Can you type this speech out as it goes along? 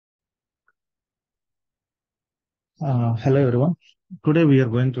Hello everyone. Today we are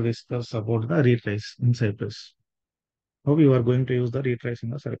going to discuss about the retries in Cypress. How you are going to use the retries in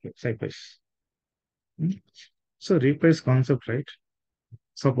the Cypress. Hmm? So retries concept, right?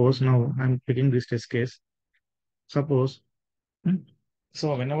 Suppose now I'm picking this test case. Suppose, hmm,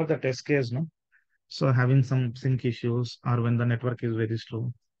 so whenever the test case, no, so having some sync issues or when the network is very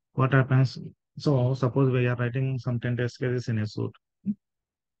slow, what happens? So suppose we are writing some 10 test cases in a suit.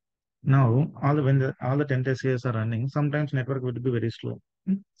 Now, all the 10 test cases are running, sometimes network will be very slow.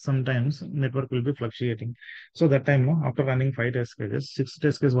 Sometimes network will be fluctuating. So that time, no, after running 5 test cases, 6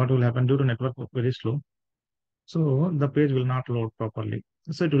 test cases, what will happen due to network very slow? So the page will not load properly.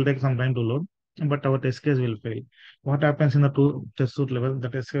 So it will take some time to load, but our test case will fail. What happens in the two test suite level? The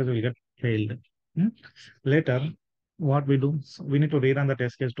test case will get failed. Hmm? Later, what we do? So we need to rerun the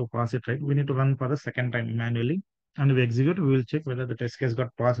test case to pass it, right? We need to run for the second time manually, and we execute. We will check whether the test case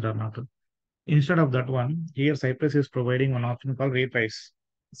got passed or not. Instead of that one, here Cypress is providing one option called retries.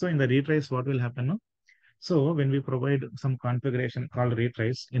 So in the retries, what will happen? No? So when we provide some configuration called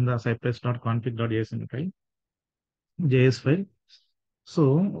retries in the cypress.config.json file, JS file.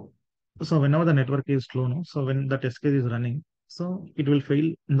 So whenever the network is slow, no? So when the test case is running, so it will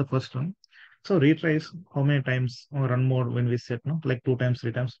fail in the first run. So retries how many times or run mode when we set, no, like two times,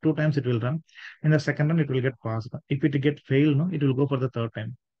 three times, two times it will run. In the second run, it will get passed. If it get failed, no, it will go for the third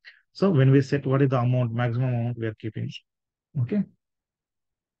time. So when we set what is the amount, maximum amount we are keeping. Okay.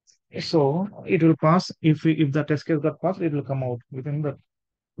 So it will pass. If the test case got passed, it will come out within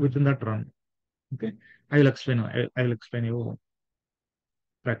that run. Okay. I will explain you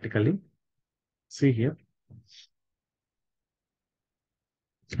practically. See here.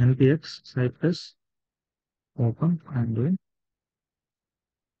 NPX Cypress open. I'm doing.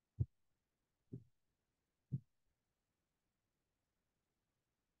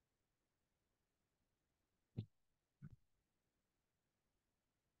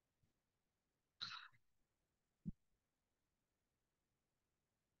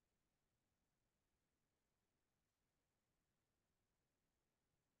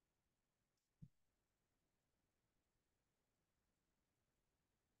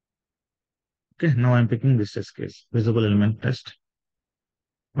 Okay. Now I'm picking this test case. Visible element test.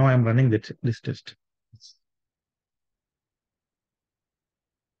 Now I'm running this test.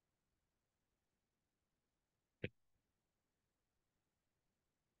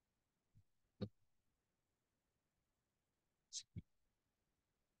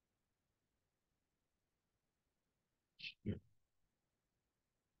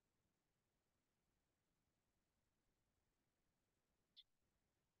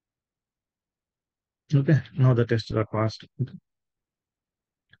 Okay. Now the test got passed.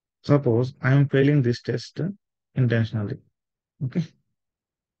 Suppose I am failing this test intentionally. Okay.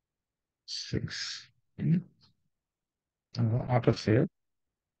 Six. Auto save.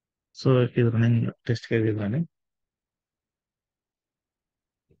 So it is running, test case is running.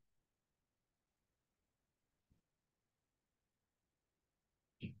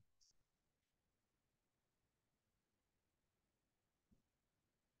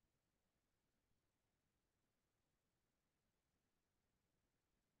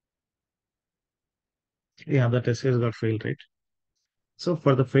 Yeah, the test case got failed, right? So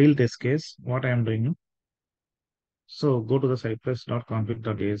for the failed test case, what I am doing, so go to the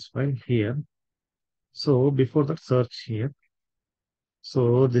cypress.config.js file here. So before that, search here.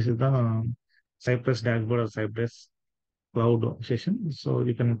 So this is the Cypress dashboard or Cypress cloud session. So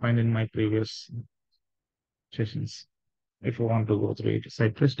you can find in my previous sessions if you want to go through it.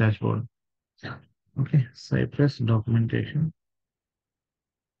 Cypress dashboard. Okay, Cypress documentation.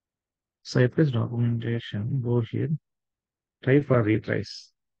 Cypress documentation. Go here. Try for retries.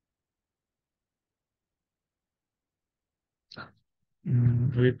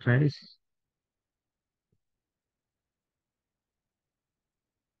 Retries.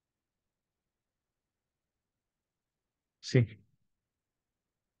 See,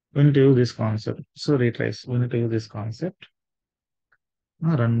 we need to use this concept. So retries. We need to use this concept.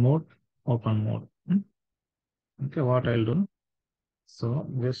 Run mode, open mode. Okay, what I'll do. So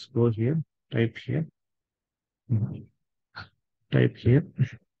just go here, type here, mm, type here,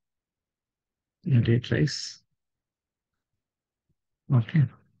 retries. Okay,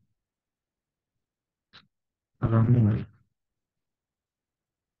 run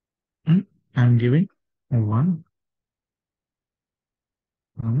mode. I'm giving one,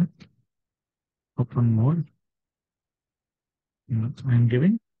 um, open mode. I'm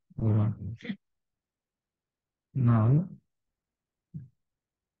giving one. Okay. Now,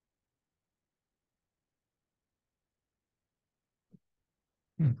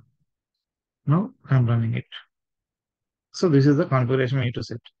 mm, now I'm running it. So this is the configuration we need to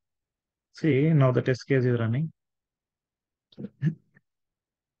set. See, now the test case is running.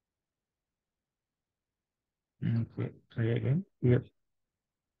 Okay, try again. Here.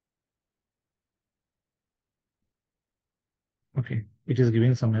 Okay, it is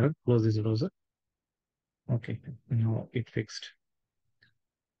giving some error. Close this browser. Okay, now it fixed.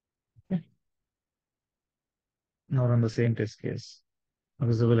 Okay. Now run the same test case.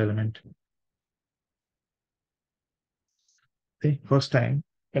 Visible element. See, first time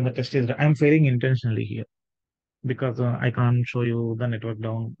when the test is, I'm failing intentionally here because I can't show you the network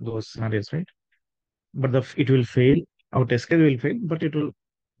down those scenarios, right? But it will fail. Our test case will fail, but it will,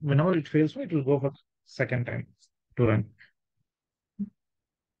 whenever it fails, it will go for second time to run.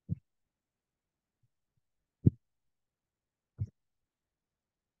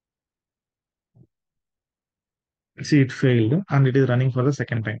 See, it failed and it is running for the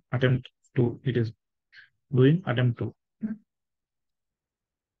second time. Attempt two. It is doing attempt two.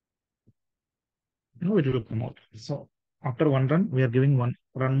 Now it will come out. So after one run, we are giving one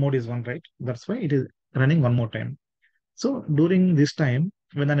run mode is one, right? That's why it is running one more time. So during this time,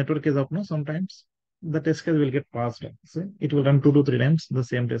 when the network is up, no, sometimes the test case will get passed. So it will run 2 to 3 times the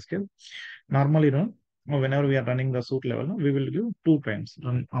same test case. Normally, whenever we are running the suit level, no, we will give 2 times,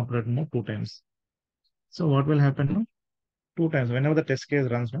 run operate mode 2 times. So what will happen? No? 2 times. Whenever the test case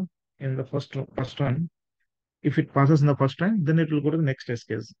runs, no, in the first run, if it passes in the first run, then it will go to the next test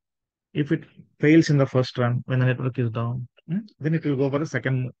case. If it fails in the first run when the network is down, then it will go for the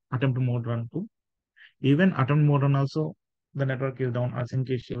second attempt mode run too. Even attempt mode run also, the network is down async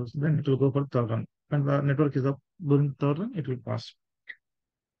issues, then it will go for third run. When the network is up during third run, it will pass.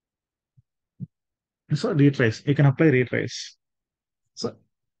 So retrace, you can apply retrace. So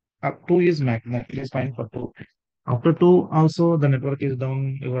up two is maximum, it is fine for two. After two, also the network is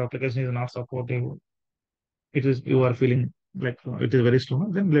down, your application is not supportive. It is you are feeling like it is very slow,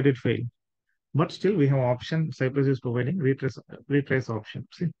 then let it fail. But still, we have option. Cypress is providing retrace option.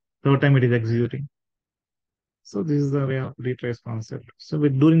 See, third time it is executing. So this is the way of retrace concept. So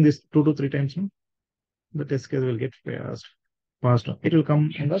with doing this 2 to 3 times, no, the test case will get passed. It will come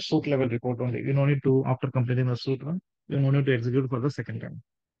in the suit level report only. You don't need to after completing the suit run. You don't need to execute for the second time.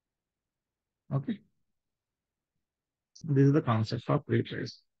 Okay. So this is the concept of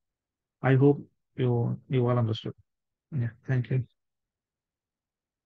retrace. I hope you all understood. Yeah. Thank you.